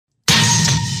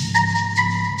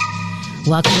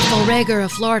Welcome to Full Rager, a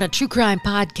Florida true crime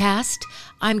podcast.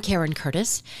 I'm Karen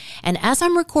Curtis, and as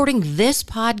I'm recording this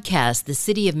podcast, the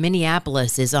city of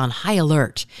Minneapolis is on high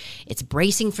alert. It's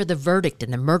bracing for the verdict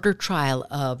in the murder trial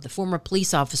of the former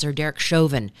police officer Derek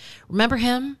Chauvin. Remember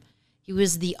him? He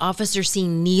was the officer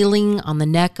seen kneeling on the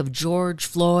neck of George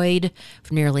Floyd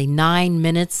for nearly 9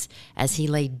 minutes as he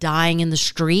lay dying in the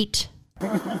street. All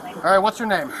right, what's your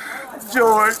name?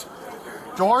 George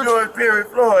Perry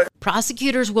Floyd.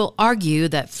 Prosecutors will argue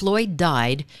that Floyd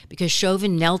died because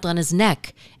Chauvin knelt on his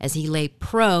neck as he lay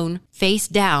prone, face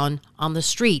down, on the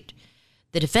street.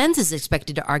 The defense is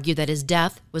expected to argue that his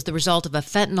death was the result of a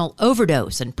fentanyl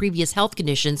overdose and previous health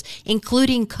conditions,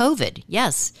 including COVID.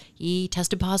 Yes, he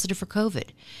tested positive for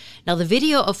COVID. Now, the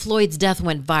video of Floyd's death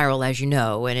went viral, as you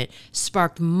know, and it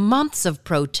sparked months of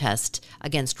protest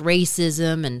against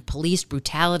racism and police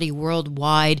brutality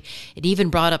worldwide. It even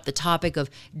brought up the topic of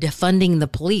defunding the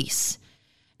police.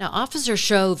 Now, Officer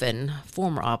Chauvin,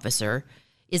 former officer,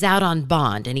 is out on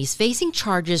bond, and he's facing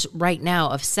charges right now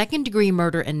of second-degree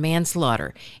murder and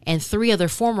manslaughter, and 3 other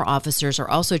former officers are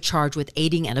also charged with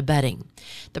aiding and abetting.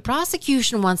 The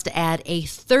prosecution wants to add a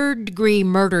third-degree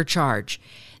murder charge.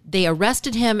 They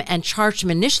arrested him and charged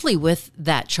him initially with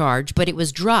that charge, but it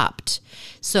was dropped.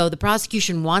 So the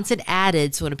prosecution wants it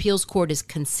added so an appeals court is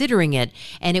considering it,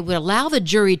 and it would allow the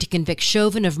jury to convict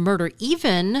Chauvin of murder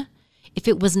even if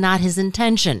it was not his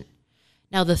intention.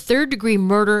 Now, the third-degree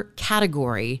murder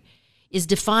category is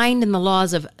defined in the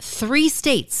laws of 3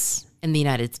 states in the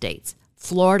United States: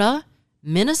 Florida,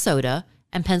 Minnesota,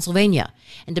 and Pennsylvania.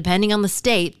 And depending on the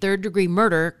state, third-degree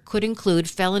murder could include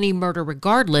felony murder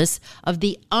regardless of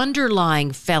the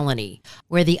underlying felony,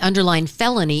 where the underlying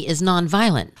felony is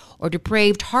nonviolent, or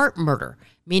depraved heart murder,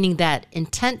 meaning that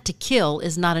intent to kill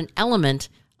is not an element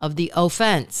of the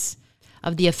offense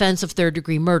of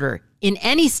third-degree murder in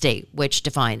any state which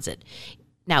defines it.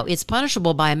 Now, it's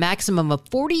punishable by a maximum of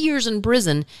 40 years in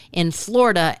prison in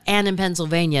Florida and in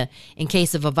Pennsylvania in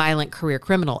case of a violent career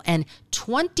criminal, and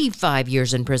 25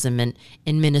 years imprisonment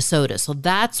in Minnesota. So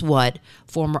that's what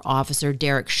former officer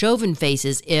Derek Chauvin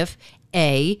faces if,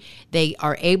 A, they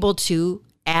are able to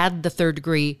add the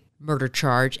third-degree murder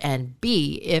charge, and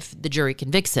B, if the jury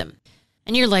convicts him.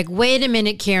 And you're like, wait a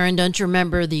minute, Karen, don't you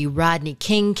remember the Rodney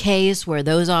King case where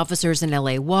those officers in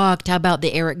L.A. walked? How about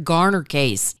the Eric Garner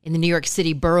case in the New York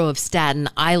City borough of Staten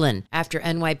Island after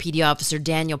NYPD officer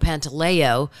Daniel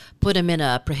Pantaleo put him in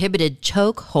a prohibited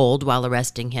chokehold while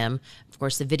arresting him? Of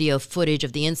course, the video footage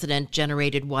of the incident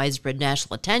generated widespread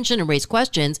national attention and raised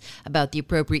questions about the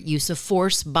appropriate use of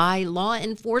force by law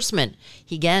enforcement.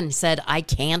 He again said, "I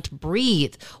can't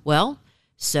breathe." Well,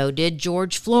 so did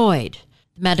George Floyd.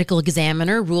 The medical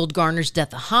examiner ruled Garner's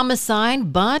death a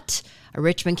homicide, but a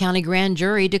Richmond County grand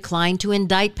jury declined to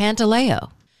indict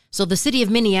Pantaleo. So the city of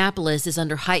Minneapolis is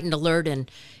under heightened alert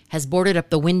and has boarded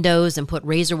up the windows and put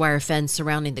razor wire fence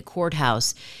surrounding the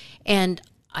courthouse. And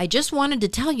I just wanted to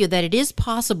tell you that it is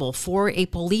possible for a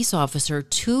police officer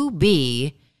to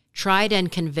be tried and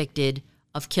convicted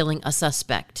of killing a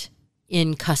suspect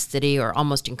in custody or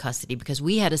almost in custody, because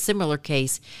we had a similar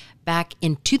case back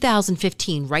in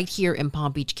 2015 right here in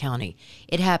Palm Beach County.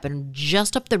 It happened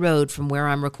just up the road from where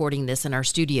I'm recording this in our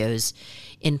studios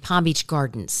in Palm Beach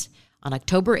Gardens on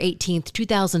October 18th,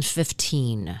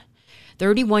 2015.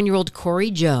 31-year-old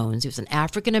Corey Jones, he was an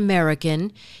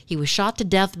African-American. He was shot to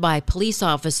death by police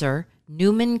officer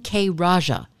Newman K.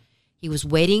 Raja. He was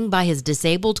waiting by his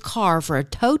disabled car for a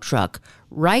tow truck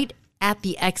right at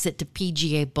the exit to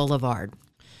PGA Boulevard.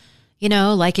 You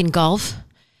know, like in golf,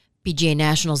 PGA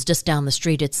National's just down the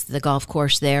street. It's the golf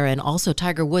course there. And also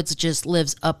Tiger Woods just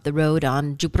lives up the road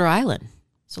on Jupiter Island.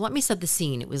 So let me set the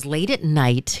scene. It was late at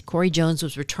night. Corey Jones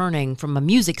was returning from a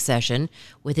music session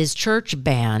with his church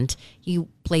band. He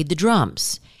played the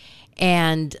drums.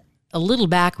 And a little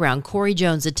background, Corey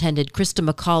Jones attended Krista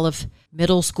McAuliffe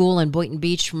Middle School in Boynton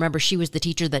Beach. Remember, she was the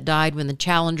teacher that died when the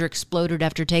Challenger exploded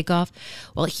after takeoff?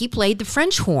 Well, he played the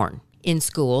French horn in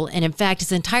school, and in fact,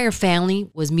 his entire family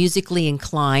was musically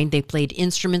inclined. They played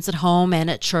instruments at home and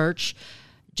at church.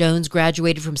 Jones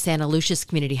graduated from Santa Lucia's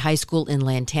Community High School in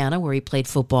Lantana, where he played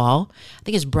football. I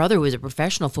think his brother was a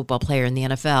professional football player in the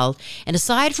NFL. And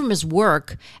aside from his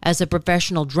work as a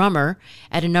professional drummer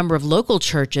at a number of local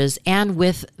churches and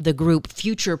with the group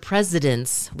Future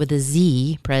Presidents, with a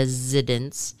Z,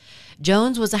 Presidents,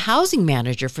 Jones was a housing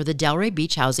manager for the Delray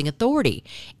Beach Housing Authority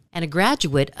and a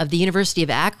graduate of the University of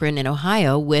Akron in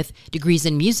Ohio with degrees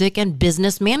in music and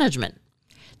business management.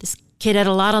 This kid had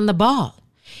a lot on the ball.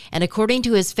 And according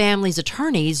to his family's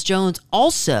attorneys, Jones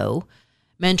also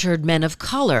mentored men of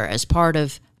color as part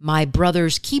of My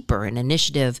Brother's Keeper, an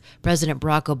initiative President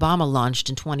Barack Obama launched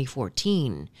in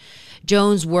 2014.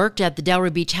 Jones worked at the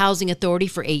Delray Beach Housing Authority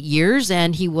for 8 years,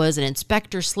 and he was an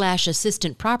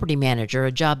inspector/assistant property manager,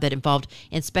 a job that involved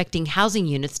inspecting housing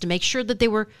units to make sure that they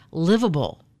were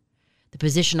livable. The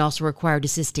position also required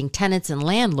assisting tenants and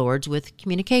landlords with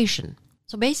communication.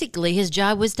 So basically, his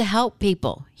job was to help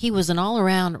people. He was an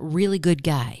all-around really good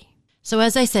guy. So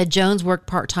as I said, Jones worked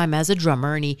part-time as a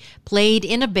drummer, and he played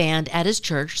in a band at his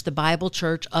church, the Bible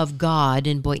Church of God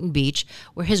in Boynton Beach,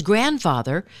 where his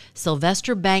grandfather,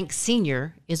 Sylvester Banks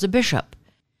Sr., is a bishop.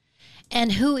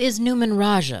 And who is Numan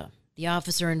Raja, the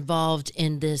officer involved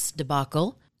in this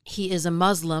debacle? He is a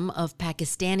Muslim of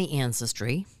Pakistani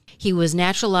ancestry. He was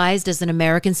naturalized as an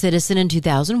American citizen in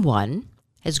 2001.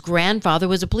 His grandfather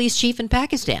was a police chief in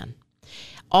Pakistan.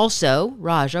 Also,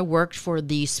 Raja worked for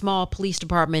the small police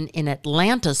department in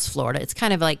Atlantis, Florida. It's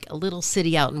kind of like a little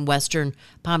city out in western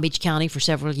Palm Beach County for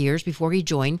several years before he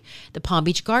joined the Palm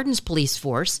Beach Gardens police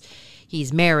force.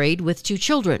 He's married with 2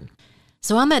 children.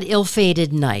 So on that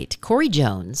ill-fated night, Corey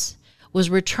Jones was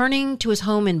returning to his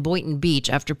home in Boynton Beach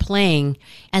after playing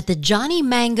at the Johnny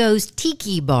Mango's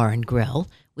Tiki Bar and Grill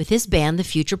with his band, the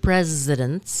Future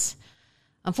Presidents.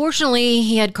 Unfortunately,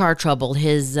 he had car trouble.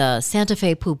 His Santa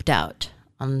Fe pooped out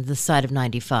on the side of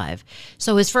 95.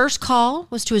 So his first call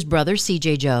was to his brother,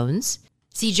 C.J. Jones.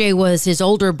 C.J. was his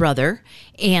older brother,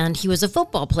 and he was a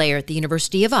football player at the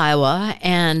University of Iowa.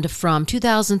 And from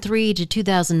 2003 to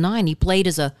 2009, he played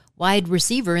as a wide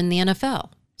receiver in the NFL.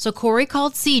 So Corey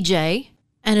called C.J.,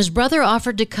 and his brother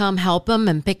offered to come help him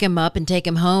and pick him up and take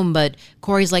him home. But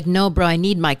Corey's like, no, bro, I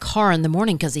need my car in the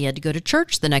morning because he had to go to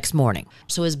church the next morning.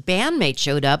 So his bandmate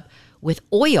showed up with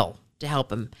oil to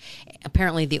help him.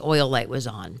 Apparently the oil light was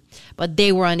on, but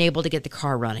they were unable to get the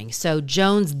car running. So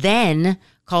Jones then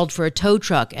called for a tow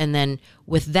truck, and then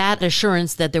with that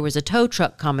assurance that there was a tow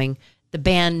truck coming, the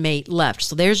bandmate left.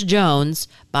 So there's Jones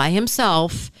by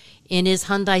himself in his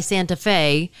Hyundai Santa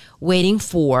Fe waiting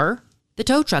for the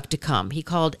tow truck to come. He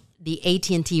called the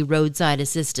AT&T roadside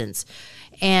assistance,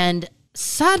 and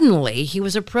suddenly he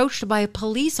was approached by a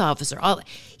police officer.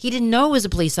 He didn't know it was a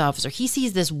police officer. He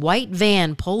sees this white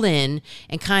van pull in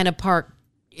and kind of park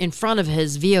in front of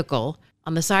his vehicle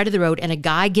on the side of the road, and a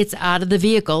guy gets out of the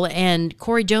vehicle, and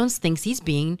Corey Jones thinks he's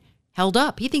being held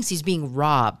up. He thinks he's being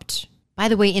robbed. By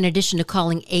the way, in addition to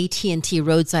calling AT&T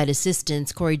roadside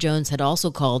assistance, Corey Jones had also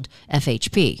called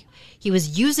FHP. He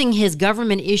was using his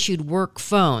government-issued work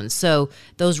phone, so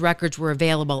those records were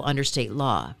available under state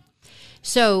law.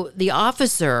 So the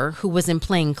officer, who was in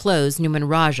plain clothes, Numan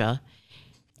Raja,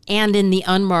 and in the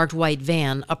unmarked white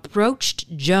van,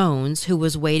 approached Jones, who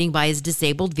was waiting by his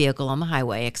disabled vehicle on the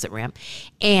highway exit ramp.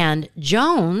 And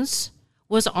Jones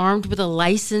was armed with a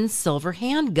licensed silver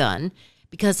handgun.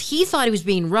 Because he thought he was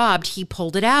being robbed, he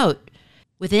pulled it out.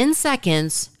 Within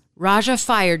seconds, Raja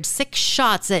fired 6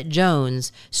 shots at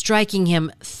Jones, striking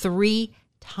him 3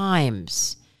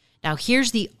 times. Now,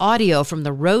 here's the audio from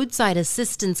the Roadside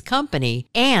Assistance Company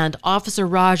and Officer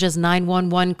Raja's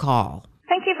 911 call.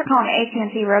 Thank you for calling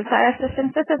AT&T Roadside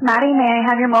Assistance. This is Maddie. May I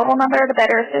have your mobile number to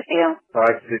better assist you?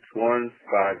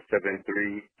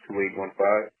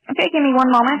 561-573-2815. Okay, give me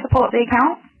one moment to pull up the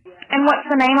account. And what's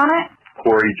the name on it?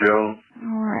 Corey Jones.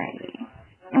 Alrighty.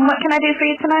 And what can I do for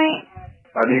you tonight?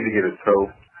 I need to get a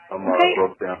tow. I'm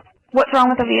broke down. What's wrong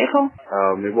with the vehicle?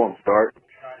 It won't start.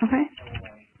 Okay.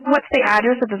 What's the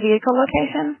address of the vehicle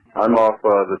location? I'm off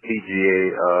the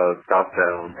PGA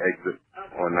southbound exit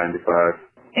on 95.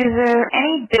 Is there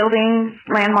any buildings,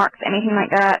 landmarks, anything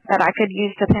like that that I could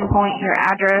use to pinpoint your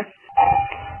address?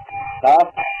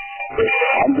 Stop.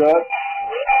 I'm good.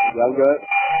 I'm good.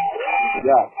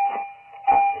 Yeah.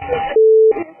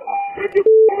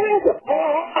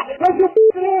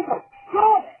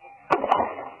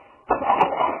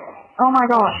 Oh my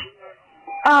gosh.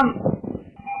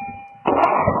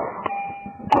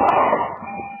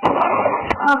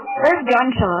 There's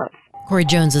gunshots. Corey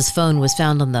Jones's phone was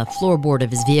found on the floorboard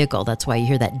of his vehicle. That's why you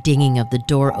hear that dinging of the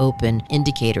door open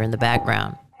indicator in the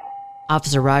background.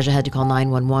 Officer Raja had to call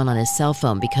 911 on his cell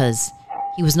phone because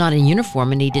he was not in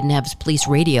uniform and he didn't have his police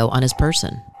radio on his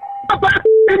person.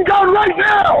 Gun right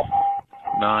now!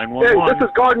 911. Hey,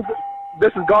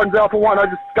 this is Gardens Alpha 1. I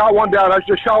just got one down. I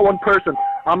just shot one person.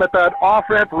 I'm at that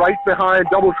off-ramp right behind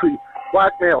Doubletree.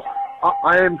 Black male.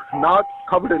 I am not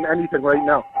covered in anything right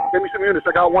now. Give me some units.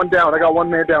 I got one down. I got one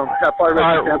man down. I got 5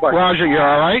 ready. Stand by. Roger, you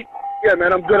all right? Yeah,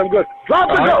 man, I'm good. Drop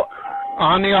the gun!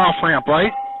 On the off-ramp,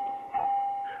 right?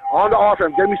 On the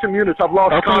off-ramp. Give me some units. I've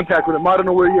lost contact with him. I don't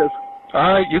know where he is.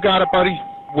 All right, you got it, buddy.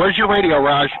 Where's your radio,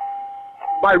 Raj?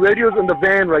 My radio's in the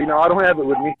van right now. I don't have it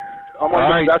with me.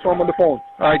 That's why I'm on the phone.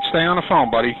 All right, stay on the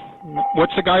phone, buddy.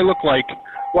 What's the guy look like?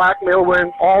 Black male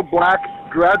wearing all black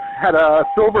dress, had a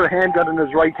silver handgun in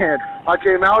his right hand. I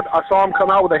came out, I saw him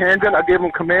come out with a handgun, I gave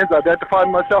him commands, I identified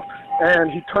myself, and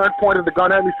he turned, pointed the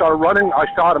gun at me, started running, I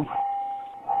shot him.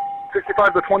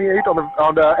 65 to 28 on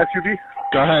the SUV.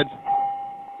 Go ahead.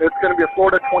 It's going to be a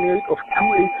Florida 28 of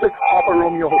 286 Papa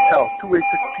Romeo Hotel, 286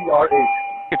 PRH.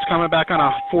 It's coming back on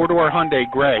a 4-door Hyundai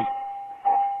gray.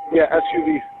 Yeah,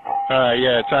 SUV.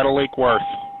 Yeah, it's out of Lake Worth.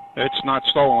 It's not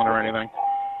stolen or anything.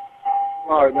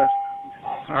 All right, man.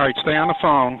 All right, stay on the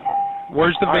phone.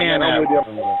 Where's the van at?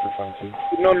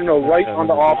 No, right on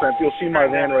the off-ramp. You'll see my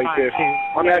van right there.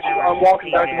 I'm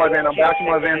walking back to my van. I'm backing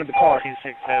my van in the car. He's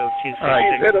hit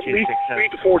at least 3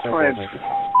 to 4 times.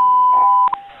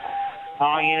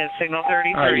 All units, signal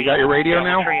 33. All right, you got your radio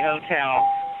now? Hotel.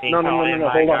 No. Hold on,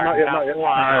 not yet. All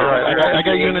right, I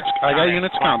got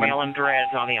units coming. Mail and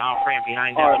dreads on the off ramp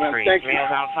behind All right, Devil man, Tree. thank you.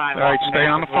 Mail's outside. All right, stay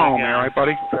on the phone, all right,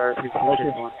 buddy?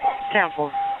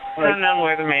 Temple. Unknown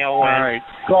where the mail went. All right.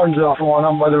 Gardens Alpha 1,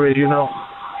 I'm by the radio now.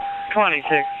 26.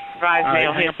 Rise All right,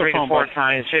 mail hang hit up the 3 to phone, 4 bud.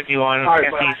 times. 51. All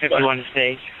right, FD 51 to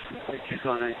stage.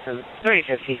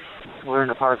 350. We're in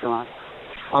the parking lot.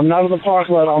 I'm not in the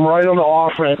parking lot. I'm right on the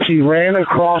off-ramp. He ran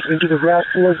across into the grass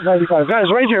towards 95.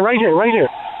 Guys, right here.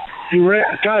 He ran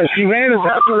in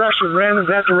that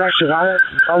direction.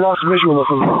 I lost visual of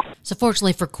him. So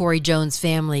fortunately for Corey Jones'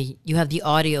 family, you have the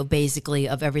audio basically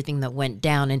of everything that went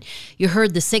down. And you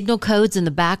heard the signal codes in the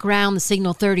background, the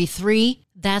signal 33,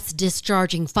 that's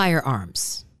discharging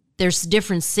firearms. There's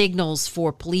different signals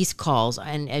for police calls.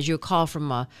 And as you recall from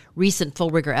a recent Full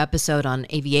Rigor episode on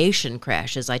aviation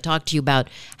crashes, I talked to you about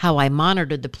how I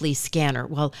monitored the police scanner.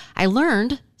 Well, I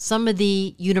learned some of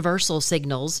the universal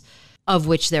signals, of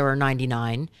which there are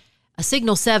 99. A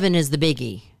signal 7 is the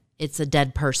biggie. It's a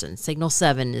dead person. Signal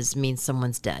 7 means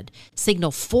someone's dead. Signal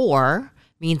 4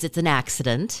 means it's an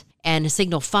accident. And a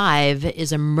signal 5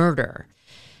 is a murder.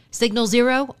 Signal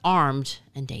 0, armed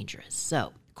and dangerous.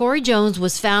 So Corey Jones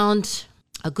was found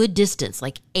a good distance,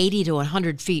 like 80 to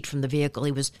 100 feet from the vehicle.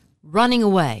 He was running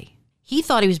away. He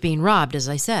thought he was being robbed, as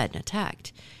I said,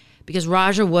 attacked. Because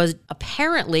Raja was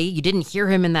apparently, you didn't hear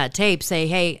him in that tape say,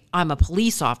 hey, I'm a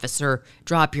police officer,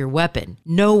 drop your weapon.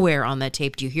 Nowhere on that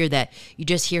tape do you hear that. You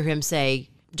just hear him say,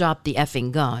 drop the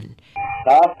effing gun.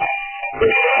 Stop.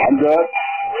 I'm good.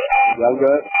 I'm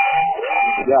good.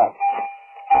 Yeah.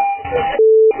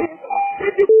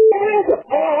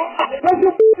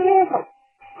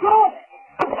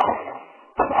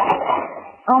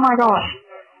 Oh my gosh.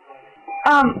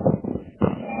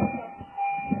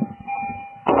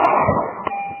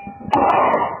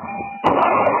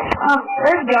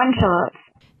 There's gunshots.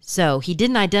 So he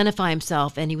didn't identify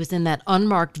himself, and he was in that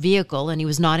unmarked vehicle, and he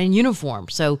was not in uniform.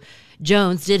 So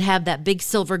Jones did have that big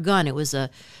silver gun. It was a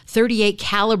 .38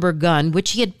 caliber gun,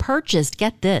 which he had purchased,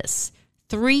 get this,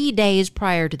 3 days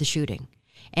prior to the shooting.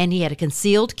 And he had a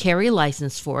concealed carry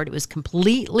license for it. It was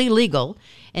completely legal,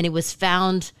 and it was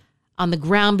found on the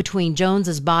ground between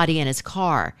Jones's body and his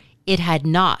car. It had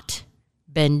not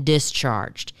been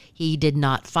discharged. He did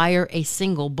not fire a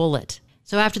single bullet.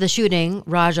 So after the shooting,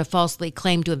 Raja falsely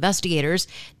claimed to investigators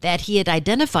that he had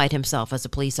identified himself as a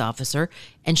police officer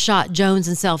and shot Jones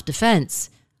in self-defense.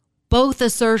 Both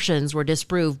assertions were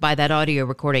disproved by that audio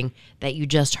recording that you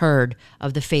just heard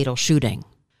of the fatal shooting.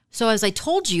 So as I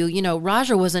told you,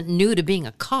 Raja wasn't new to being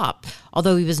a cop,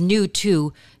 although he was new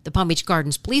to the Palm Beach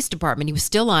Gardens Police Department. He was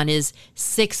still on his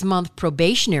 6-month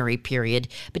probationary period,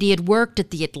 but he had worked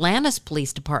at the Atlantis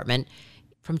Police Department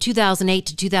from 2008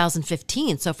 to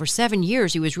 2015. So for 7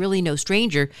 years, he was really no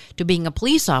stranger to being a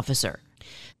police officer.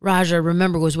 Raja,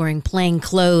 remember, was wearing plain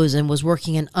clothes and was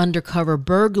working an undercover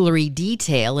burglary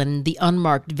detail in the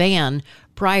unmarked van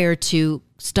prior to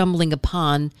stumbling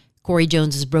upon Corey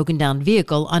Jones's broken down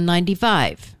vehicle on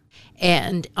 95.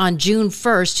 And on June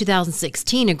 1st,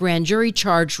 2016, a grand jury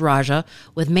charged Raja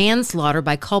with manslaughter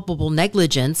by culpable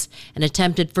negligence and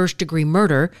attempted first-degree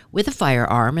murder with a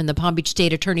firearm, and the Palm Beach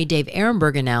State Attorney Dave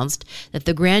Ehrenberg announced that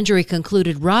the grand jury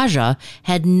concluded Raja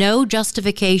had no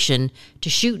justification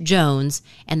to shoot Jones,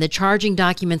 and the charging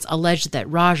documents alleged that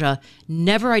Raja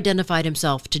never identified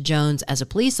himself to Jones as a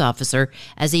police officer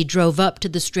as he drove up to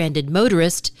the stranded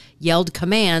motorist, yelled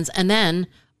commands, and then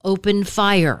opened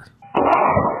fire.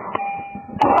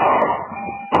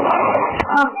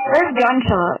 There's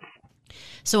gunshots.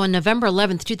 So on November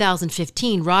 11th,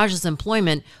 2015, Raja's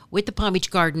employment with the Palm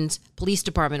Beach Gardens Police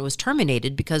Department was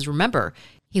terminated because, remember,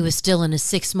 he was still in a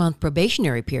 6-month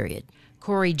probationary period.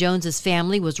 Corey Jones's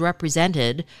family was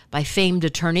represented by famed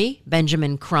attorney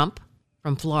Benjamin Crump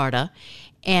from Florida,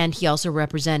 and he also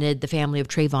represented the family of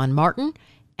Trayvon Martin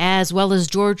as well as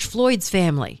George Floyd's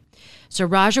family. So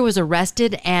Raja was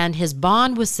arrested and his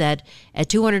bond was set at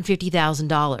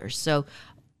 $250,000. So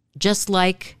just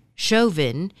like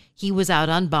Chauvin, he was out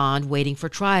on bond waiting for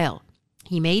trial.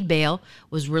 He made bail,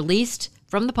 was released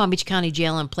from the Palm Beach County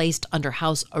Jail and placed under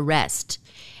house arrest.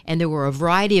 And there were a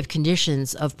variety of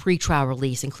conditions of pretrial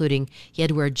release, including he had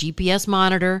to wear a GPS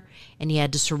monitor and he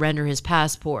had to surrender his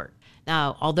passport.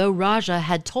 Now, although Raja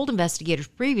had told investigators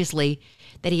previously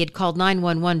that he had called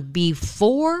 911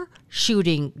 before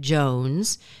shooting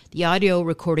Jones, the audio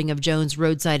recording of Jones'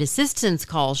 roadside assistance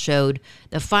call showed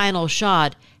the final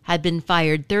shot had been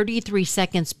fired 33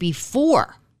 seconds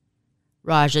before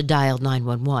Raja dialed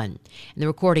 911. And the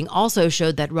recording also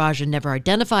showed that Raja never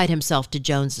identified himself to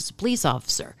Jones as a police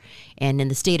officer. And in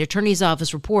the state attorney's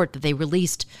office report that they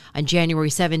released on January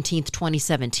 17,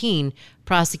 2017,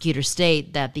 prosecutors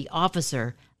state that the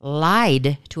officer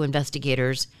lied to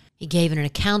investigators. He gave an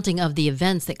accounting of the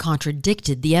events that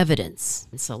contradicted the evidence.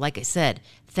 And so, like I said,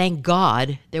 thank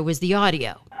God there was the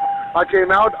audio. I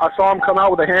came out, I saw him come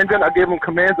out with a handgun, I gave him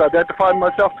commands, I identified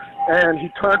myself, and he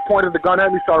turned, pointed the gun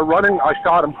at me, started running, I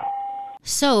shot him.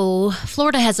 So,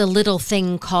 Florida has a little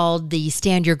thing called the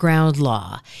Stand Your Ground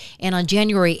Law. And on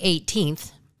January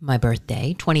 18th, my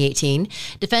birthday, 2018,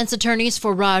 defense attorneys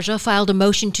for Raja filed a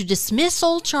motion to dismiss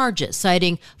all charges,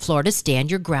 citing Florida's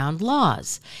Stand Your Ground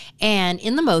laws. And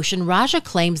in the motion, Raja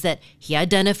claims that he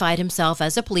identified himself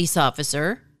as a police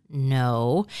officer.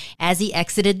 No, as he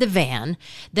exited the van.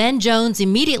 Then Jones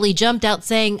immediately jumped out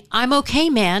saying, "I'm okay,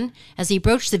 man," as he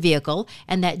approached the vehicle,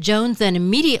 and that Jones then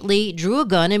immediately drew a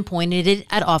gun and pointed it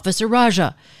at Officer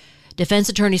Raja. Defense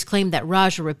attorneys claimed that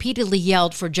Raja repeatedly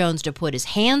yelled for Jones to put his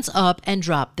hands up and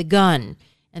drop the gun,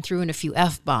 and threw in a few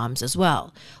F-bombs as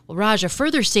well. Well, Raja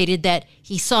further stated that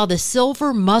he saw the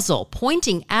silver muzzle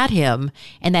pointing at him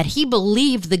and that he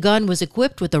believed the gun was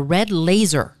equipped with a red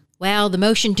laser. Well, the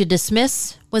motion to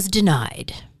dismiss was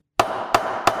denied.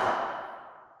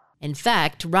 In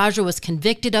fact, Raja was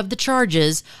convicted of the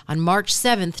charges on March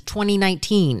 7th,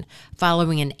 2019,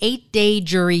 following an 8-day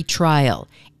jury trial,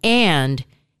 and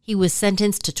he was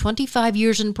sentenced to 25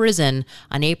 years in prison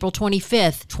on April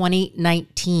 25th,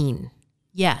 2019.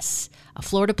 Yes, a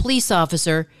Florida police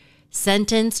officer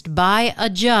sentenced by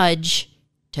a judge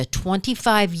to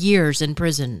 25 years in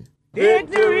prison.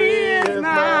 Victory is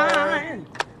mine.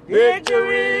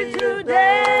 Victory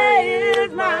today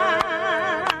is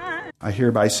mine. I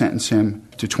hereby sentence him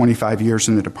to 25 years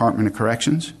in the Department of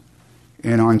Corrections.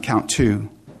 And on count 2,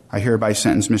 I hereby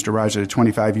sentence Mr. Raja to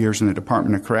 25 years in the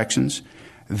Department of Corrections.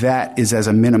 That is as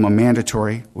a minimum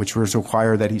mandatory, which was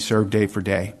required that he serve day for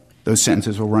day. Those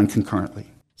sentences will run concurrently.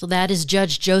 So that is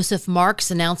Judge Joseph Marks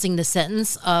announcing the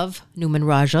sentence of Numan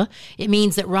Raja. It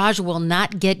means that Raja will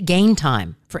not get game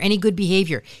time for any good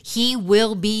behavior. He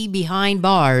will be behind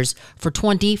bars for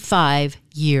 25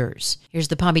 years. Here's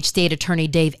the Palm Beach State Attorney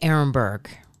Dave Ehrenberg.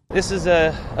 This is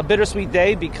a bittersweet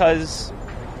day because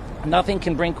nothing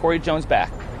can bring Corey Jones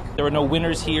back. There are no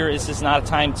winners here. This is not a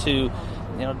time to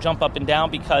jump up and down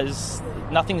because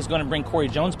nothing is going to bring Corey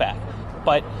Jones back.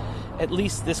 But at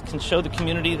least this can show the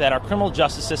community that our criminal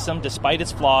justice system, despite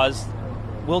its flaws,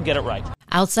 will get it right.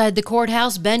 Outside the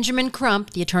courthouse, Benjamin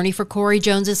Crump, the attorney for Corey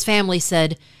Jones's family,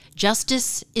 said,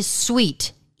 "Justice is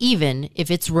sweet, even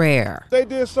if it's rare." They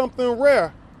did something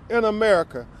rare in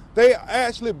America. They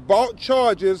actually brought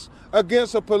charges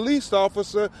against a police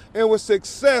officer and was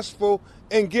successful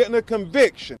in getting a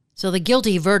conviction. So the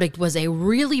guilty verdict was a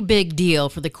really big deal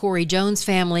for the Corey Jones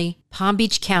family, Palm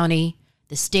Beach County,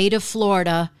 the state of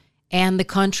Florida, and the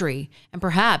country, and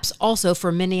perhaps also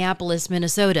for Minneapolis,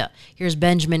 Minnesota. Here's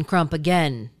Benjamin Crump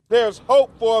again. There's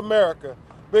hope for America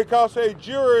because a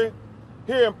jury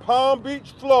here in Palm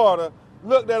Beach, Florida,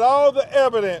 looked at all the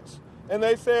evidence and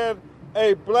they said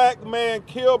a black man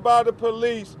killed by the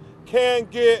police can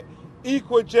get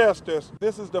equal justice.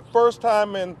 This is the first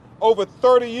time in over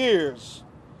 30 years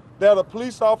that a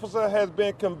police officer has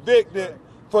been convicted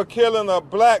for killing a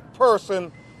black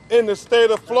person in the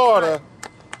state of Florida.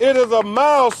 It is a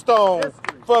milestone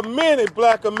for many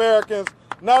black Americans,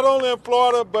 not only in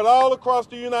Florida, but all across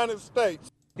the United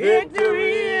States.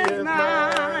 Victory is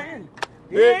mine.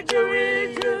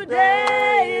 Victory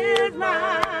today is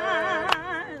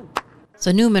mine.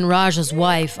 So Numan Raja's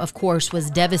wife, of course,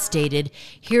 was devastated.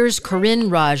 Here's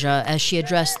Corinne Raja as she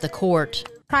addressed the court.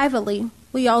 Privately,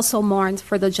 we also mourned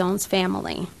for the Jones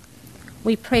family.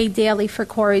 We pray daily for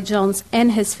Corey Jones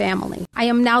and his family. I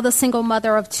am now the single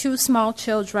mother of 2 small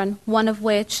children, one of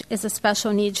which is a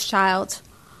special needs child,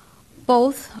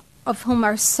 both of whom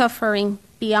are suffering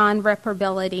beyond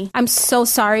reparability. I'm so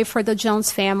sorry for the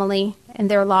Jones family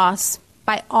and their loss.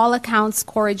 By all accounts,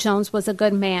 Corey Jones was a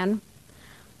good man.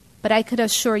 But I could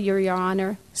assure you, Your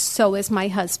Honor, so is my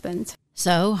husband.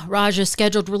 So, Raja's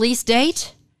scheduled release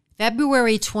date?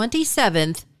 February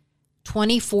 27th,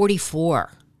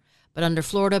 2044. But under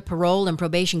Florida parole and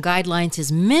probation guidelines,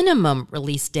 his minimum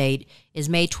release date is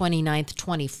May 29th,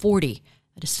 2040.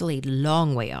 That is still a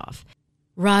long way off.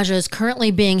 Raja is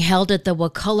currently being held at the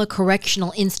Wakulla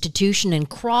Correctional Institution in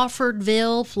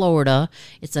Crawfordville, Florida.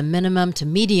 It's a minimum to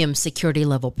medium security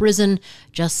level prison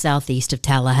just southeast of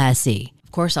Tallahassee.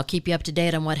 Of course, I'll keep you up to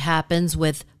date on what happens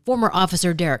with former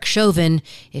Officer Derek Chauvin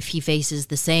if he faces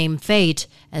the same fate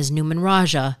as Newman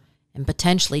Raja and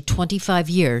potentially 25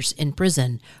 years in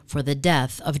prison for the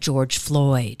death of George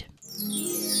Floyd.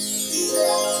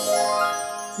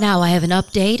 Now I have an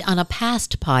update on a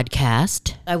past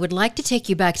podcast. I would like to take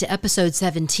you back to episode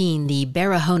 17, the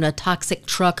Barahona toxic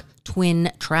truck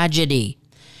twin tragedy.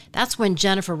 That's when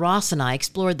Jennifer Ross and I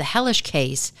explored the hellish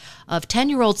case of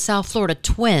 10-year-old South Florida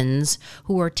twins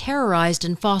who were terrorized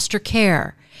in foster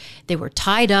care. They were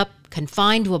tied up,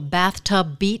 confined to a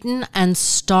bathtub, beaten, and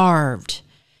starved.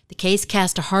 The case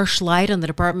cast a harsh light on the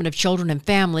Department of Children and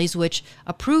Families, which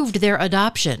approved their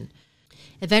adoption.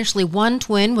 Eventually, one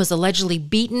twin was allegedly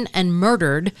beaten and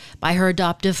murdered by her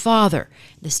adoptive father.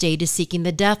 The state is seeking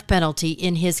the death penalty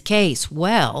in his case.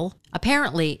 Well,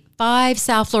 apparently, 5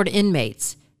 South Florida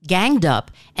inmates ganged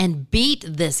up and beat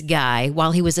this guy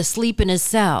while he was asleep in his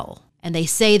cell. And they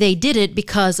say they did it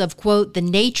because of, quote, the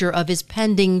nature of his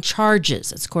pending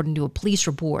charges. That's according to a police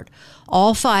report.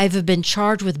 All 5 have been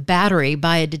charged with battery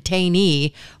by a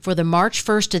detainee for the March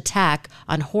 1st attack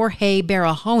on Jorge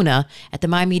Barahona at the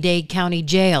Miami-Dade County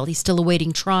Jail. He's still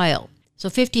awaiting trial. So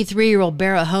 53-year-old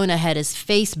Barahona had his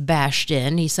face bashed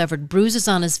in. He suffered bruises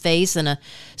on his face and a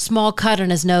small cut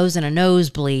on his nose and a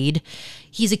nosebleed.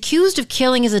 He's accused of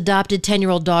killing his adopted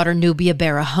 10-year-old daughter, Nubia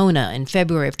Barahona, in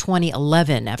February of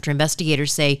 2011, after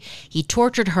investigators say he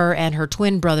tortured her and her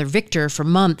twin brother, Victor, for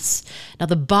months. Now,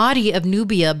 the body of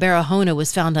Nubia Barahona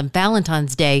was found on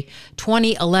Valentine's Day,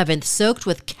 2011, soaked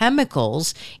with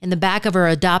chemicals in the back of her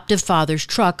adoptive father's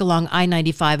truck along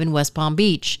I-95 in West Palm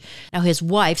Beach. Now, his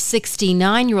wife,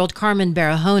 69-year-old Carmen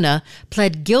Barahona,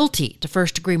 pled guilty to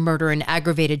first-degree murder and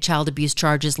aggravated child abuse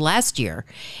charges last year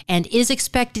and is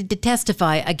expected to testify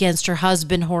against her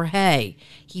husband, Jorge.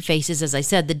 He faces, as I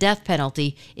said, the death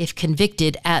penalty if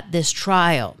convicted at this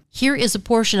trial. Here is a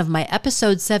portion of my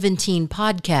episode 17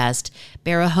 podcast,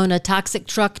 Barahona Toxic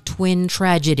Truck Twin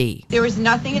Tragedy. There is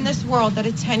nothing in this world that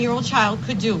a 10-year-old child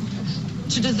could do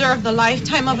to deserve the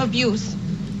lifetime of abuse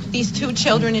these 2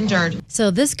 children endured. So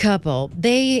this couple,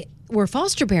 they were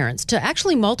foster parents to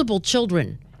actually multiple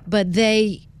children, but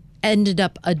they ended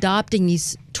up adopting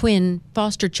these twin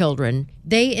foster children.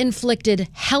 They inflicted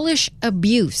hellish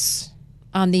abuse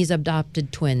on these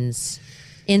adopted twins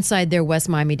inside their West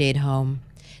Miami-Dade home.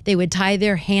 They would tie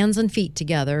their hands and feet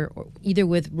together, either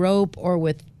with rope or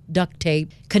with duct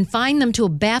tape, confine them to a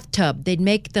bathtub. They'd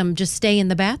make them just stay in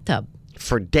the bathtub.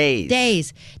 For days.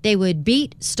 Days. They would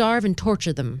beat, starve, and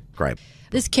torture them. Right.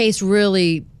 This case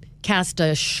really cast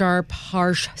a sharp,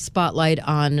 harsh spotlight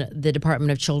on the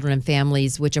Department of Children and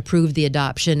Families, which approved the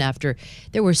adoption after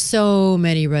there were so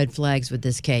many red flags with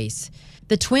this case.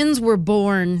 The twins were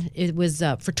born, it was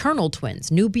fraternal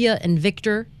twins, Nubia and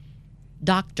Victor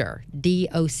Docter,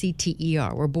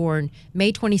 D-O-C-T-E-R, were born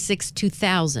May 26,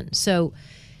 2000. So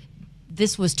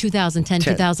this was 2010,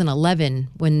 2011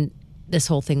 when this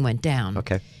whole thing went down.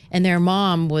 Okay. And their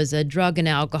mom was a drug and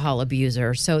alcohol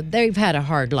abuser, so they've had a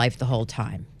hard life the whole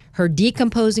time. Her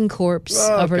decomposing corpse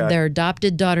of their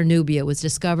adopted daughter Nubia was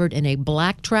discovered in a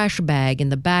black trash bag in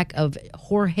the back of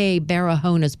Jorge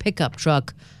Barahona's pickup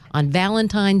truck on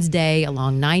Valentine's Day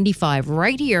along 95,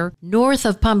 right here north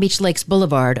of Palm Beach Lakes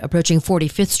Boulevard, approaching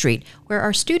 45th Street, where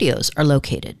our studios are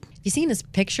located. You seen his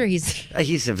picture?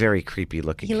 He's a very creepy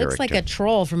looking character. He looks like a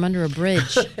troll from under a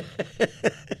bridge.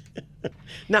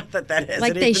 Not that has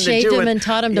like they shaved him and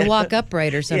taught him to walk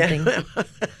upright or something. Yeah.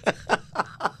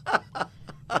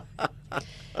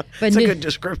 It's a good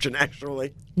description,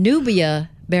 actually. Nubia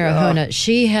Barahona,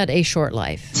 she had a short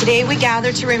life. Today we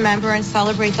gather to remember and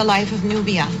celebrate the life of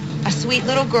Nubia, a sweet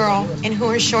little girl in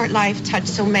whom her short life touched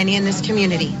so many in this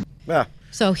community. Yeah.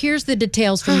 So here's the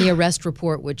details from the arrest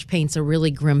report, which paints a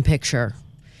really grim picture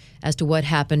as to what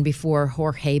happened before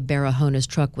Jorge Barahona's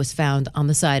truck was found on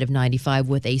the side of 95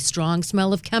 with a strong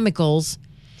smell of chemicals.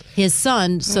 His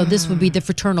son, so this would be the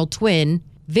fraternal twin,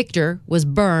 Victor, was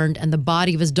burned, and the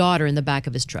body of his daughter in the back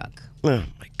of his truck. Oh,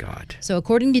 my God. So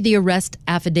according to the arrest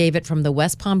affidavit from the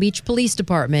West Palm Beach Police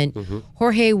Department,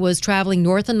 Jorge was traveling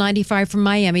north on 95 from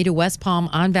Miami to West Palm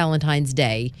on Valentine's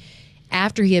Day.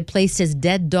 after he had placed his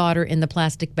dead daughter in the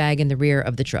plastic bag in the rear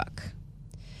of the truck.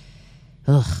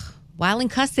 Ugh. While in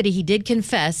custody, he did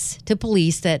confess to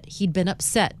police that he'd been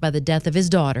upset by the death of his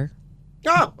daughter,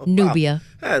 Nubia.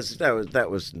 Wow. That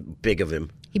was big of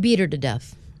him. He beat her to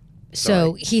death.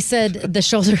 So he said the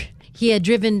shoulder. He had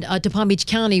driven to Palm Beach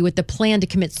County with the plan to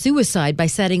commit suicide by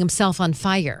setting himself on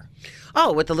fire.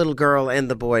 Oh, with the little girl and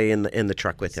the boy in the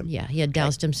truck with him. Yeah, he had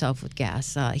doused himself with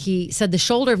gas. He said the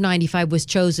shoulder of 95 was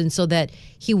chosen so that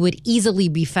he would easily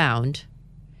be found.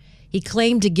 He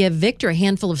claimed to give Victor a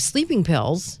handful of sleeping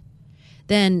pills.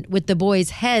 Then, with the boy's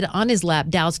head on his lap,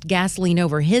 doused gasoline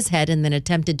over his head and then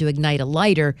attempted to ignite a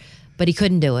lighter, but he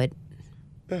couldn't do it.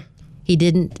 He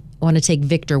didn't want to take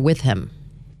Victor with him.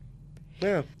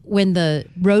 Yeah. When the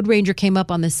road ranger came up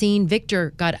on the scene,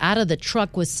 Victor got out of the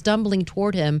truck, was stumbling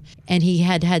toward him, and he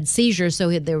had seizures.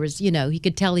 So there was, he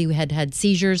could tell he had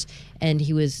seizures, and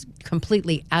he was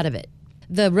completely out of it.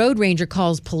 The road ranger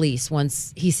calls police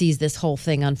once he sees this whole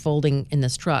thing unfolding in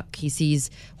this truck. He sees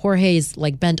Jorge's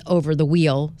bent over the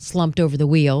wheel, slumped over the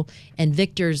wheel, and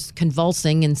Victor's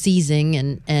convulsing and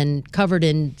seizing and covered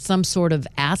in some sort of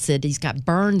acid. He's got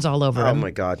burns all over him. Oh,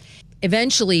 my God.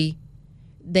 Eventually,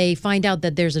 they find out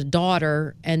that there's a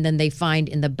daughter, and then they find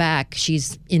in the back,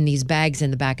 she's in these bags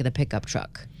in the back of the pickup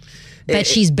truck. But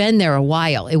she's been there a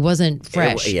while. It wasn't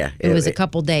fresh. It was a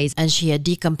couple days. And she had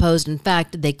decomposed. In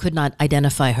fact, they could not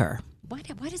identify her. Why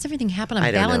does everything happen on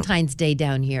Valentine's Day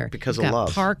down here? Because You've of got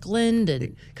love.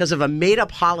 Parkland. Because of a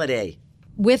made-up holiday.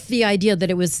 With the idea that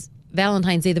it was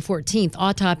Valentine's Day the 14th,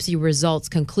 autopsy results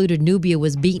concluded Nubia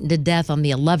was beaten to death on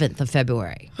the 11th of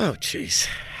February. Oh, jeez.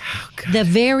 The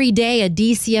very day a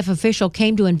DCF official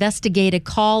came to investigate a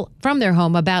call from their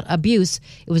home about abuse,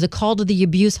 it was a call to the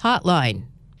abuse hotline.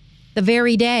 The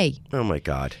very day. Oh, my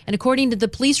God. And according to the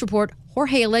police report,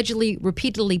 Jorge allegedly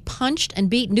repeatedly punched and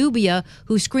beat Nubia,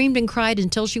 who screamed and cried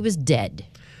until she was dead.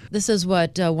 This is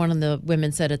what one of the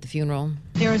women said at the funeral.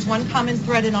 There is one common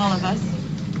thread in all of us,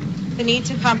 the need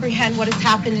to comprehend what has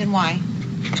happened and why.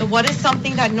 So what is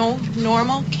something that no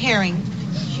normal, caring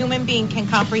human being can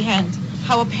comprehend?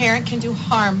 How a parent can do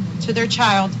harm to their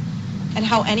child and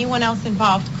how anyone else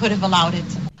involved could have allowed it.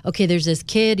 Okay, there's this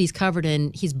kid, he's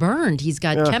burned, he's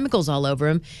got chemicals all over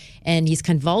him, and he's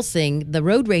convulsing. The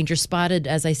road ranger spotted,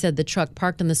 as I said, the truck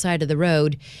parked on the side of the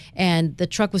road, and the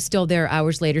truck was still there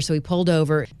hours later, so he pulled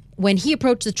over. When he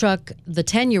approached the truck, the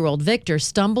 10-year-old Victor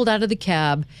stumbled out of the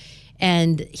cab,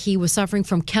 and he was suffering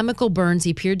from chemical burns.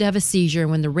 He appeared to have a seizure, and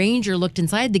when the ranger looked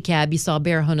inside the cab, he saw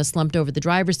Barahona slumped over the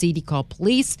driver's seat. He called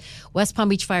police. West Palm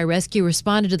Beach Fire Rescue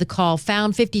responded to the call,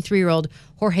 found 53-year-old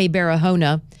Jorge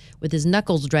Barahona with his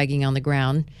knuckles dragging on the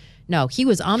ground. No, he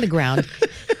was on the ground.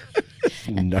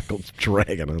 Knuckles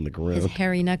dragging on the ground. His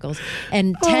hairy knuckles.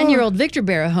 And 10-year-old Victor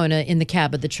Barahona in the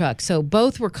cab of the truck. So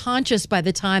both were conscious by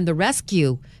the time the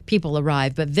rescue people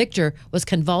arrived, but Victor was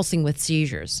convulsing with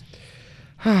seizures.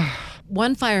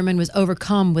 One fireman was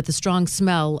overcome with the strong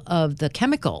smell of the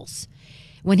chemicals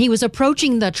when he was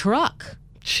approaching the truck.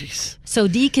 Jeez. So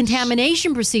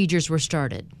decontamination procedures were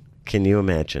started. Can you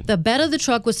imagine? The bed of the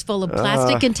truck was full of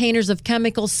plastic containers of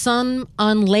chemicals, some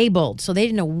unlabeled, so they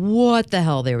didn't know what the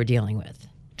hell they were dealing with.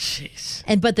 Jeez.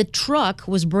 But the truck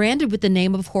was branded with the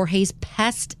name of Jorge's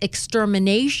pest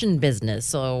extermination business,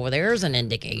 so there's an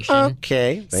indication.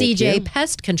 Okay. CJ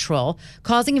Pest Control,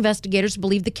 causing investigators to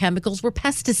believe the chemicals were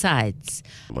pesticides.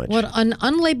 Well, an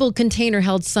unlabeled container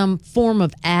held some form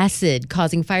of acid,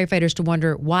 causing firefighters to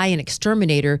wonder why an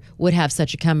exterminator would have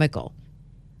such a chemical.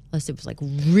 Unless it was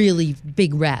really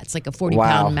big rats, like a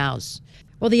 40-pound mouse.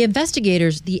 Well, the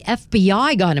investigators, the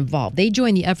FBI got involved. They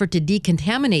joined the effort to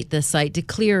decontaminate the site to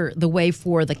clear the way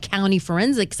for the county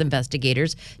forensics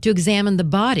investigators to examine the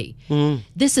body.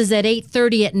 This is at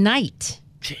 8:30 at night.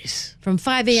 Jeez. From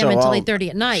 5 a.m. until 8:30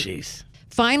 at night. Jeez.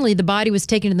 Finally, the body was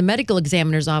taken to the medical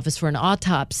examiner's office for an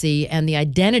autopsy, and the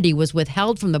identity was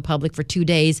withheld from the public for 2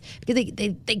 days because they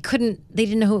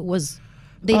didn't know who it was.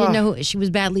 They didn't know she was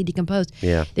badly decomposed.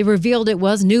 Yeah. They revealed it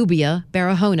was Nubia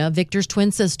Barahona, Victor's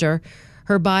twin sister.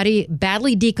 Her body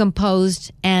badly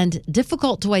decomposed and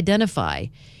difficult to identify,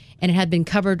 and it had been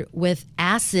covered with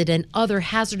acid and other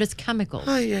hazardous chemicals.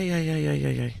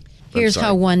 Here's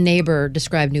how one neighbor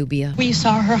described Nubia. We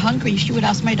saw her hungry. She would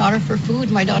ask my daughter for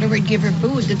food. My daughter would give her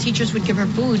food. The teachers would give her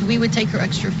food. We would take her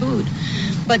extra food.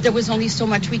 But there was only so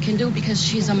much we can do because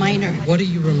she's a minor. What do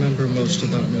you remember most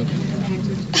about Nubia?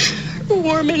 Her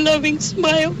warm and loving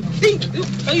smile. Thank you.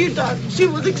 Tell your daughter she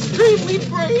was extremely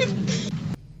brave.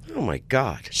 Oh, my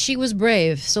God. She was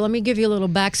brave. So let me give you a little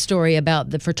backstory about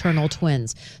the fraternal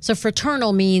twins. So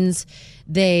fraternal means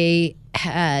they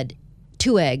had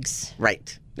 2 eggs.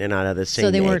 Right. They're not of the same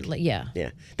So they egg. weren't, Yeah.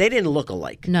 They didn't look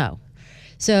alike. No.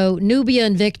 So Nubia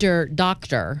and Victor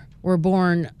Doctor were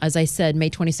born, as I said, May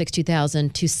 26,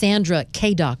 2000, to Sandra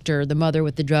K. Doctor, the mother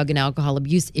with the drug and alcohol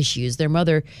abuse issues. Their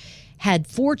mother had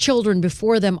 4 children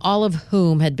before them, all of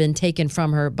whom had been taken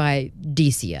from her by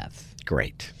DCF.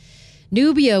 Great.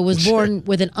 Nubia was born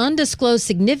with an undisclosed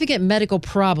significant medical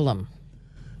problem.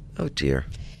 Oh, dear.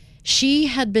 She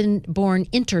had been born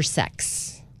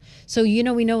intersex. So,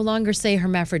 we no longer say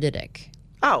hermaphroditic.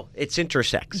 Oh, it's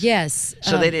intersex. Yes.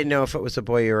 So they didn't know if it was a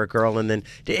boy or a girl. And then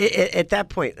at that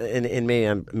point, and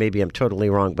maybe I'm totally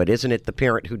wrong, but isn't it the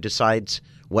parent who decides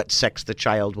what sex the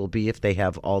child will be if they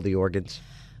have all the organs?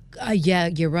 Yeah,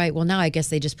 you're right. Well, now I guess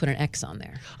they just put an X on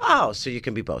there. Oh, so you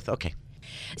can be both. Okay.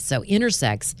 So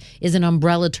intersex is an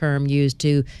umbrella term used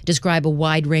to describe a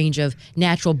wide range of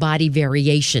natural body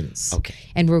variations. Okay.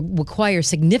 And require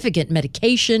significant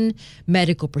medication,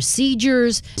 medical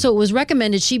procedures. So it was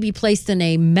recommended she be placed in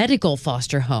a medical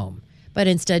foster home. But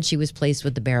instead she was placed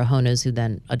with the Barahonas, who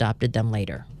then adopted them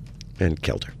later. And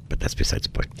killed her. But that's besides the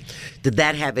point. Did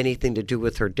that have anything to do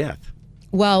with her death?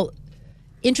 Well,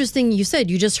 interesting you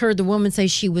just heard the woman say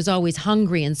she was always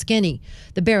hungry and skinny.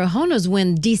 The Barahonas,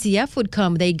 when DCF would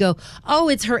come, they'd go, oh,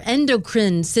 it's her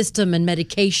endocrine system and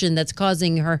medication that's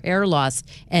causing her hair loss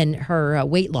and her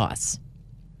weight loss.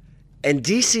 And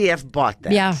DCF bought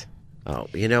that? Yeah. Oh,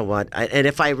 you know what? And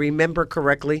if I remember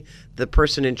correctly, the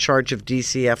person in charge of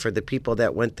DCF or the people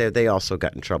that went there, they also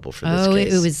got in trouble for this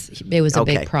case. It was a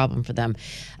big problem for them.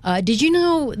 Did you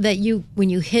know that when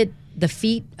you hit the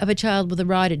feet of a child with a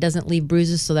rod, it doesn't leave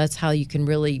bruises, so that's how you can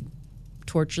really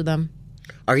torture them?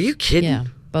 Are you kidding? Yeah.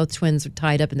 Both twins were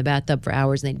tied up in the bathtub for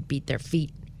hours, and they'd beat their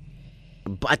feet.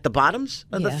 At the bottoms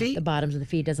of the feet? The bottoms of the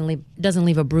feet doesn't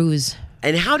leave a bruise.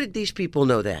 And how did these people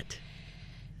know that?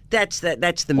 That's the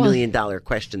 $1 million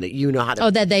question that you know how to.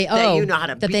 That they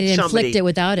didn't inflict it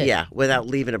without it. Yeah, without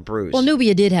leaving a bruise. Well,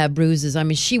 Nubia did have bruises. I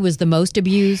mean, she was the most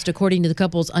abused, according to the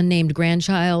couple's unnamed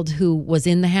grandchild, who was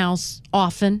in the house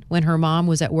often when her mom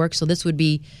was at work. So this would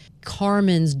be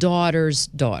Carmen's daughter's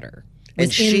daughter.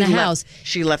 And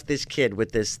she left this kid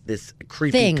with this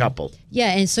creepy couple.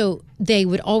 Yeah, and so they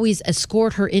would always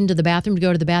escort her into the bathroom to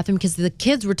go to the bathroom because the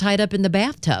kids were tied up in the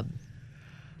bathtub.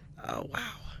 Oh, wow.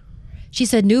 She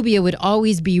said Nubia would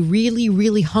always be really,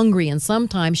 really hungry, and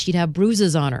sometimes she'd have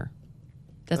bruises on her.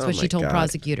 That's what she told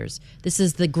prosecutors. This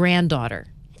is the granddaughter.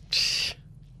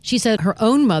 She said her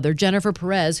own mother, Jennifer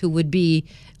Perez, who would be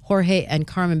Jorge and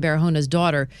Carmen Barahona's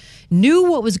daughter,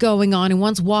 knew what was going on and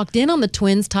once walked in on the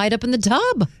twins tied up in the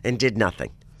tub. And did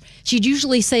nothing. She'd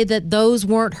usually say that those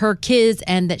weren't her kids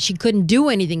and that she couldn't do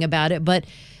anything about it, but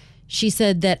she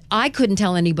said that I couldn't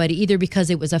tell anybody either because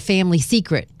it was a family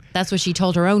secret. That's what she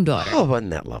told her own daughter. Oh,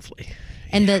 wasn't that lovely?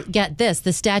 And get this,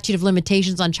 the statute of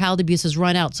limitations on child abuse has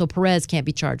run out, so Perez can't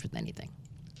be charged with anything.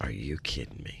 Are you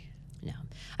kidding me? No.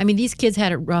 I mean, these kids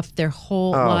had it rough their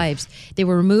whole lives. They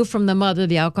were removed from the mother,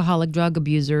 the alcoholic drug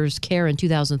abuser's care in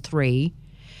 2003,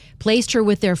 placed her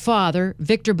with their father,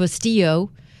 Victor Bustillo,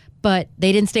 but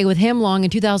they didn't stay with him long.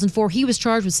 In 2004, he was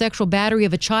charged with sexual battery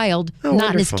of a child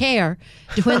not in his care.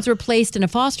 The twins were placed in a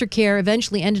foster care,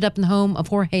 eventually ended up in the home of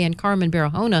Jorge and Carmen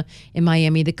Barahona in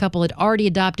Miami. The couple had already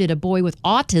adopted a boy with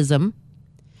autism.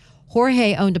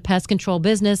 Jorge owned a pest control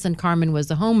business, and Carmen was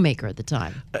the homemaker at the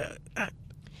time.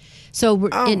 So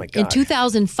in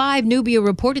 2005, Nubia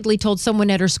reportedly told someone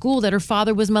at her school that her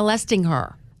father was molesting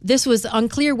her. This was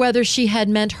unclear whether she had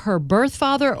meant her birth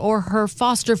father or her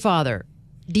foster father.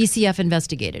 DCF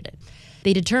investigated it.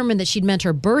 They determined that she'd meant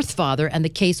her birth father, and the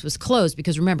case was closed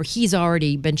because, remember, he's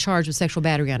already been charged with sexual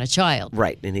battery on a child.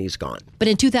 Right, and he's gone. But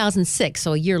in 2006,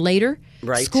 so a year later,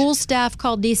 school staff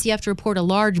called DCF to report a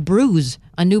large bruise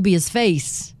on Nubia's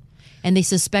face, and they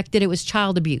suspected it was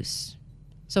child abuse.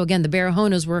 So again, the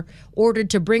Barahonas were ordered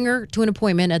to bring her to an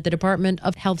appointment at the Department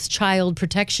of Health's Child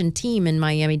Protection Team in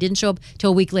Miami. Didn't show up till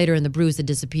a week later, and the bruise had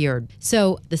disappeared.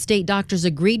 So the state doctors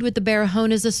agreed with the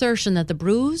Barahonas' assertion that the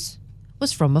bruise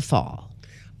was from a fall.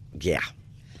 Yeah.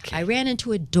 Okay. I ran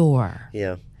into a door.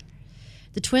 Yeah.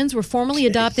 The twins were formally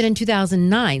adopted in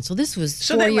 2009. So this was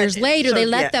 4 years later. They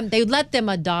let them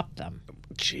adopt them.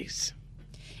 Jeez.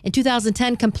 In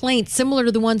 2010, complaints similar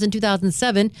to the ones in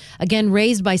 2007, again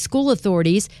raised by school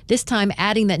authorities, this time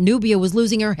adding that Nubia was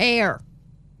losing her hair.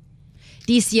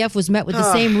 DCF was met with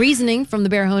the same reasoning from the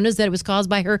Barahonas that it was caused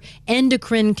by her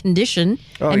endocrine condition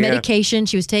and medication.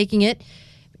 She was taking it,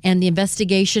 and the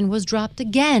investigation was dropped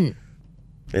again.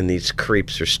 And these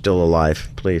creeps are still alive.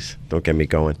 Please, don't get me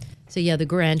going. So yeah, the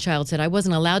grandchild said, I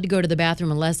wasn't allowed to go to the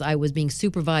bathroom unless I was being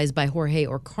supervised by Jorge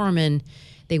or Carmen.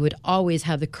 they would always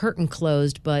have the curtain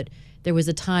closed, but there was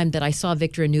a time that I saw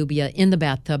Victor and Nubia in the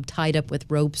bathtub tied up with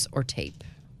ropes or tape.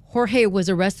 Jorge was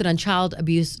arrested on child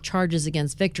abuse charges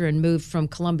against Victor and moved from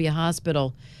Columbia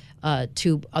Hospital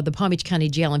to the Palm Beach County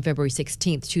Jail on February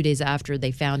 16th, 2 days after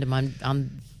they found him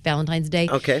on Valentine's Day.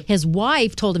 Okay. His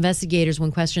wife told investigators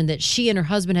when questioned that she and her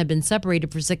husband had been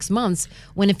separated for 6 months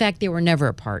when, in fact, they were never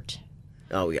apart.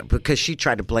 Oh, yeah, because she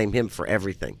tried to blame him for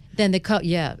everything. Then the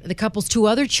couple's 2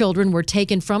 other children were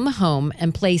taken from the home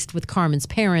and placed with Carmen's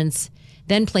parents,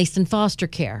 then placed in foster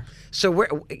care. So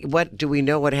what do we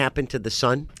know what happened to the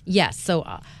son? Yes. So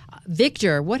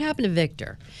Victor, what happened to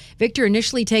Victor? Victor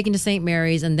initially taken to St.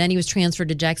 Mary's, and then he was transferred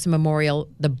to Jackson Memorial,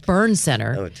 the burn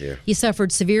center. Oh, dear. He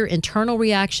suffered severe internal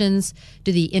reactions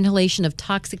to the inhalation of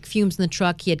toxic fumes in the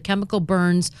truck. He had chemical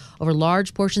burns over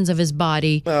large portions of his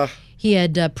body. He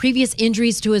had previous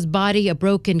injuries to his body, a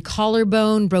broken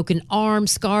collarbone, broken arm,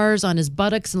 scars on his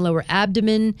buttocks and lower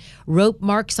abdomen, rope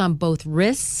marks on both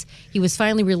wrists. He was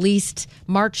finally released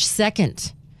March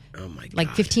 2nd. Oh, my God. Like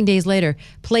 15 days later,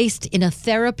 placed in a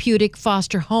therapeutic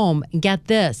foster home. And get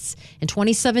this, in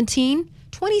 2017,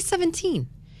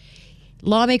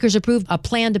 lawmakers approved a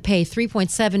plan to pay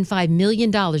 $3.75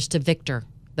 million to Victor,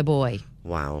 the boy.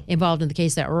 Wow. Involved in the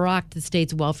case that rocked the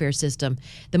state's welfare system.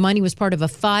 The money was part of a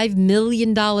 $5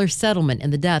 million settlement in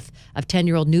the death of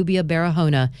 10-year-old Nubia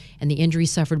Barahona and the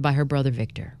injuries suffered by her brother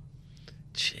Victor.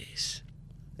 Jeez.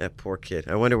 That poor kid.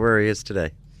 I wonder where he is today.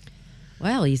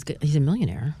 Well, he's a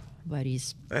millionaire, but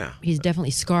he's definitely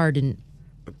scarred in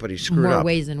he's screwed more up.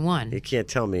 ways than one. You can't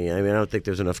tell me. I mean, I don't think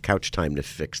there's enough couch time to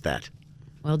fix that.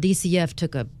 Well, DCF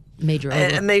took a major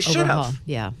And they should overhaul. have.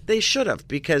 Yeah. They should have,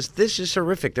 because this is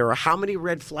horrific. There are how many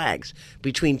red flags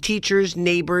between teachers,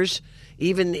 neighbors,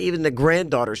 even the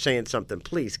granddaughter saying something,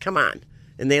 please, come on.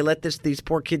 And they let these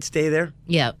poor kids stay there?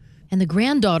 Yeah. And the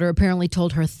granddaughter apparently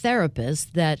told her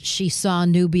therapist that she saw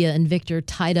Nubia and Victor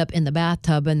tied up in the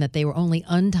bathtub and that they were only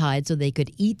untied so they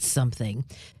could eat something.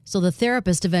 So the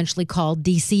therapist eventually called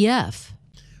DCF.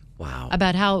 Wow.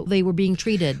 About how they were being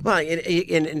treated. Well,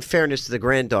 in fairness to the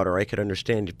granddaughter, I could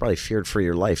understand you probably feared for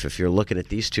your life. If you're looking at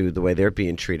these two the way they're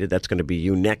being treated, that's going to be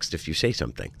you next if you say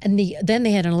something. And then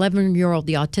they had an 11-year-old,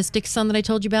 the autistic son that I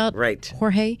told you about. Right.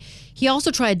 Jorge. He also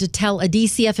tried to tell a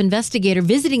DCF investigator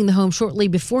visiting the home shortly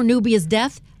before Nubia's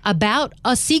death about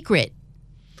a secret.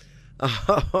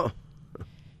 Oh.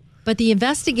 But the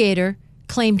investigator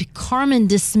claimed Carmen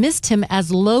dismissed him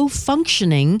as low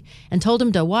functioning and told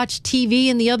him to watch TV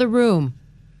in the other room.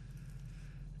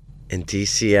 And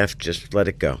DCF just let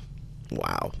it go.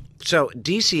 Wow. So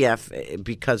DCF,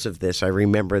 because of this, I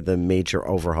remember the major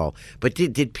overhaul. But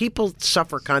did people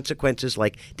suffer consequences?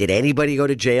 Like, did anybody go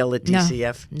to jail at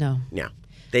DCF? No.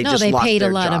 They paid a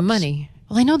lot of money.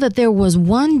 Well, I know that there was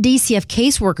one DCF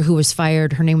caseworker who was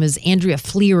fired. Her name was Andrea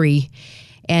Fleary.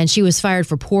 And she was fired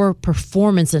for poor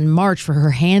performance in March for her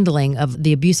handling of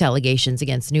the abuse allegations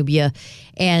against Nubia.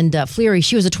 And Fleary,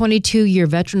 she was a 22-year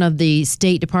veteran of the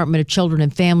State Department of Children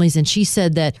and Families, and she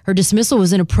said that her dismissal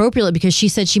was inappropriate because she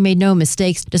said she made no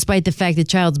mistakes, despite the fact the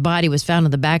child's body was found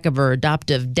in the back of her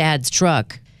adoptive dad's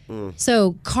truck.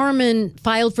 So Carmen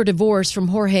filed for divorce from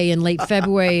Jorge in late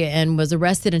February and was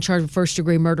arrested and charged with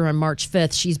first-degree murder on March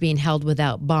 5th. She's being held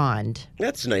without bond.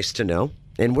 That's nice to know.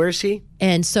 And where's he?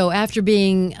 And so after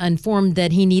being informed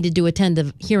that he needed to attend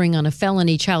a hearing on a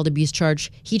felony child abuse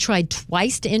charge, he tried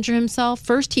twice to injure himself.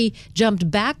 First, he jumped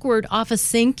backward off a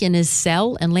sink in his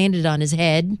cell and landed on his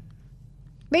head.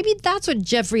 Maybe that's what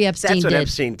Jeffrey Epstein did. That's what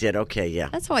Epstein did. Okay, yeah.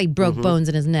 That's how he broke bones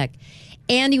in his neck.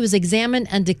 And he was examined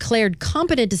and declared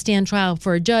competent to stand trial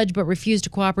for a judge, but refused to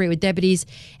cooperate with deputies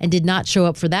and did not show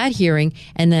up for that hearing.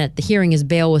 And at the hearing, his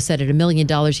bail was set at $1 million.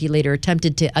 He later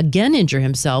attempted to again injure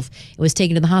himself and was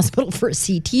taken to the hospital for a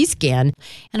CT scan.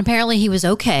 And apparently he was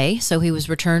okay, so he was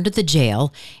returned to the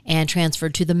jail and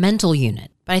transferred to the mental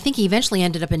unit. But I think he eventually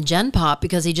ended up in Gen Pop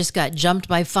because he just got jumped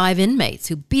by 5 inmates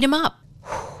who beat him up.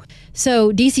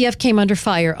 So DCF came under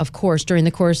fire, of course, during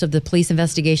the course of the police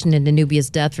investigation into Nubia's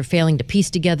death for failing to piece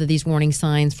together these warning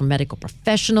signs from medical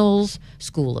professionals,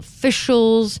 school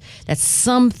officials, that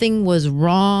something was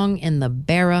wrong in the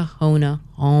Barahona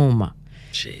home.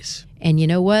 Jeez. And you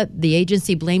know what? The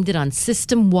agency blamed it on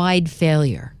system-wide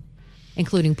failure,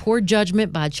 including poor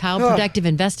judgment by child protective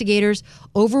investigators,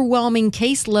 overwhelming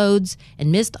caseloads,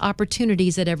 and missed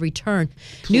opportunities at every turn.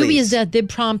 Nubia's death did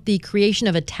prompt the creation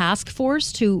of a task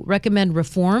force to recommend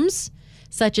reforms,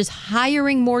 such as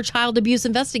hiring more child abuse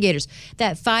investigators.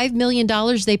 That $5 million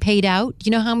they paid out, do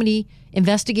you know how many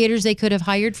investigators they could have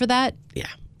hired for that? Yeah,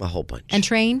 a whole bunch. And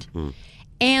trained?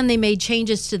 And they made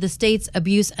changes to the state's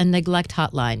abuse and neglect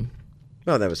hotline.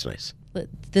 Oh, that was nice.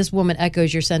 This woman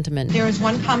echoes your sentiment. There is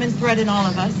one common thread in all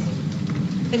of us.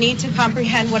 The need to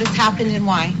comprehend what has happened and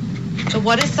why. The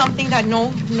what is something that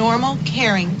no normal,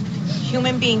 caring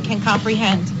human being can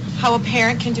comprehend. How a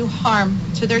parent can do harm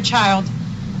to their child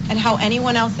and how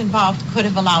anyone else involved could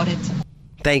have allowed it.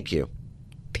 Thank you.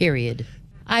 Period.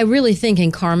 I really think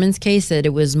in Carmen's case that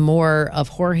it was more of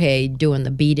Jorge doing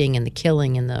the beating and the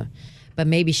killing but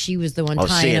maybe she was the one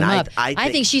tying him up. I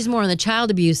think she's more on the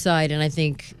child abuse side, and I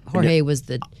think Jorge was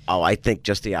the... Oh, I think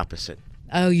just the opposite.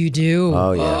 Oh, you do?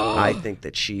 Oh, yeah. I think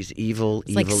that she's evil,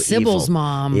 it's like Sybil's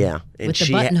mom. Yeah. And with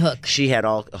the button hook. She had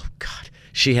all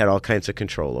kinds of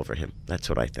control over him. That's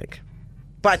what I think.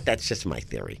 But that's just my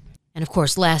theory. And of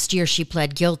course, last year she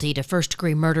pled guilty to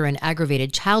first-degree murder and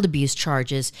aggravated child abuse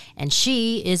charges, and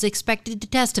she is expected to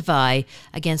testify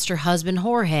against her husband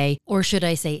Jorge, or should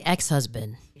I say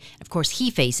ex-husband. Of course,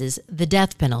 he faces the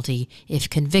death penalty if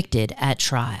convicted at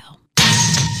trial.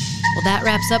 Well, that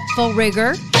wraps up Full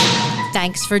Rigor.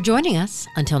 Thanks for joining us.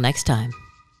 Until next time.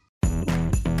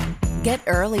 Get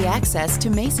early access to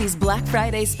Macy's Black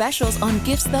Friday specials on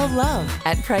gifts they'll love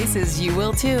at prices you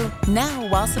will too. Now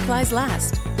while supplies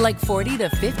last. Like 40 to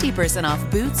 50% off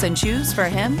boots and shoes for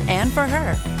him and for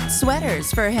her.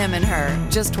 Sweaters for him and her,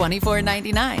 just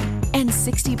 $24.99. And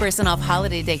 60% off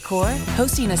holiday decor,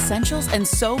 hosting essentials, and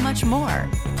so much more.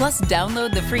 Plus,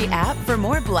 download the free app for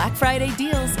more Black Friday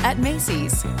deals at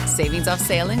Macy's. Savings off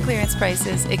sale and clearance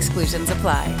prices. Exclusions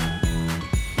apply.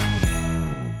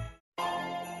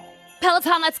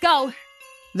 Peloton, let's go!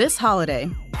 This holiday,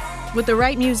 with the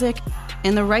right music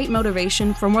and the right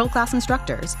motivation from world-class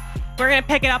instructors, we're going to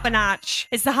pick it up a notch.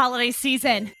 It's the holiday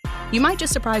season. You might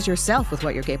just surprise yourself with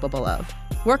what you're capable of.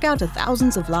 Work out to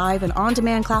thousands of live and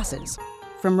on-demand classes,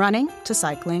 from running to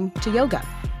cycling to yoga.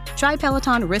 Try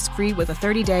Peloton risk-free with a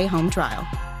 30-day home trial.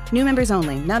 New members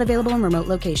only, not available in remote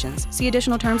locations. See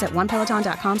additional terms at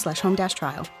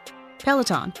onepeloton.com/home-trial.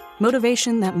 Peloton,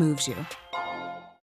 motivation that moves you.